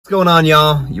What's going on,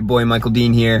 y'all? Your boy Michael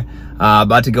Dean here.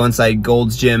 About to go inside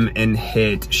Gold's Gym and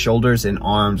hit shoulders and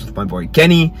arms with my boy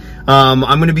Kenny. I'm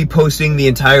going to be posting the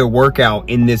entire workout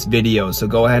in this video, so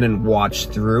go ahead and watch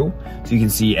through so you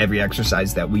can see every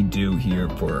exercise that we do here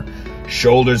for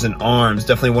shoulders and arms.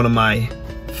 Definitely one of my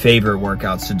favorite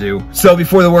workouts to do. So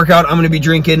before the workout, I'm going to be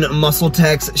drinking Muscle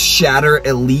Tech's Shatter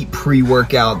Elite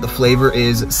pre-workout. The flavor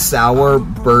is Sour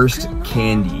Burst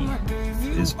Candy.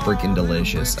 Is freaking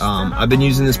delicious. I've been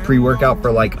using this pre-workout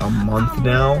for like a month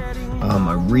now.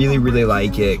 I really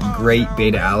like it. Great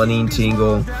beta alanine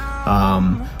tingle.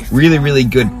 Really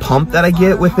good pump that I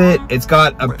get with it. It's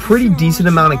got a pretty decent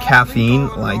amount of caffeine,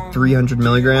 like 300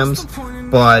 milligrams,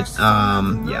 but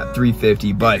yeah,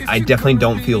 350, but I definitely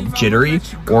don't feel jittery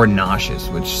or nauseous,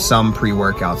 which some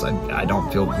pre-workouts I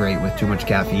don't feel great with too much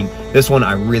caffeine. This one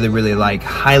I really like,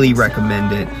 highly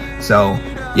recommend it. So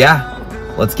yeah,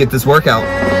 let's get this workout.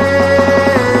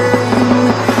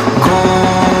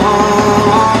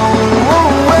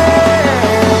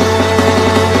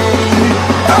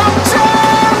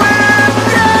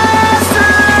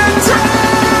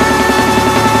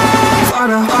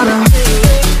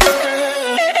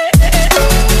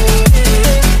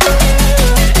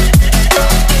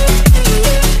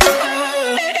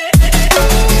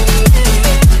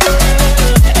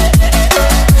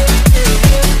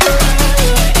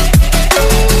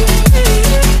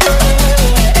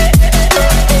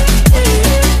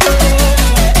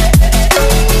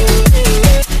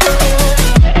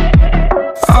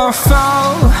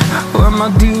 My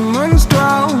demons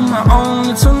dwell, my own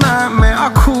little nightmare,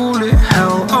 I call it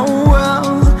hell, oh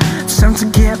well. It's time to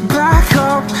get back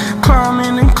up,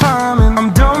 climbing and climbing.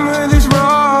 I'm done with this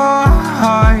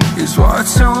ride, is what I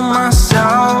tell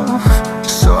myself,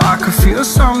 so I could feel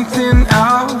something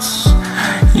else.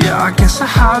 Yeah, I guess I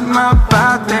had my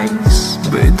bad days,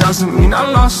 but it doesn't mean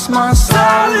I lost my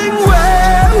style. Darling,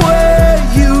 where were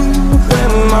you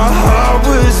when my heart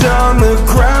was on the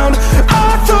ground?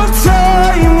 I thought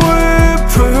time would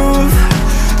prove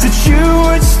that you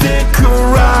would stick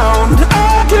around.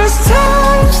 I guess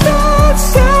time stands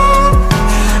still,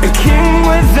 a king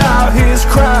without his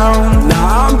crown.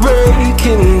 Now I'm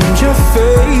breaking and you're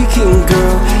faking,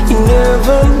 girl. You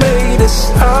never made a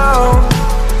sound.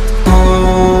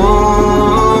 Oh,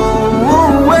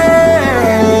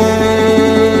 wait,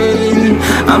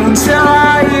 I'm down.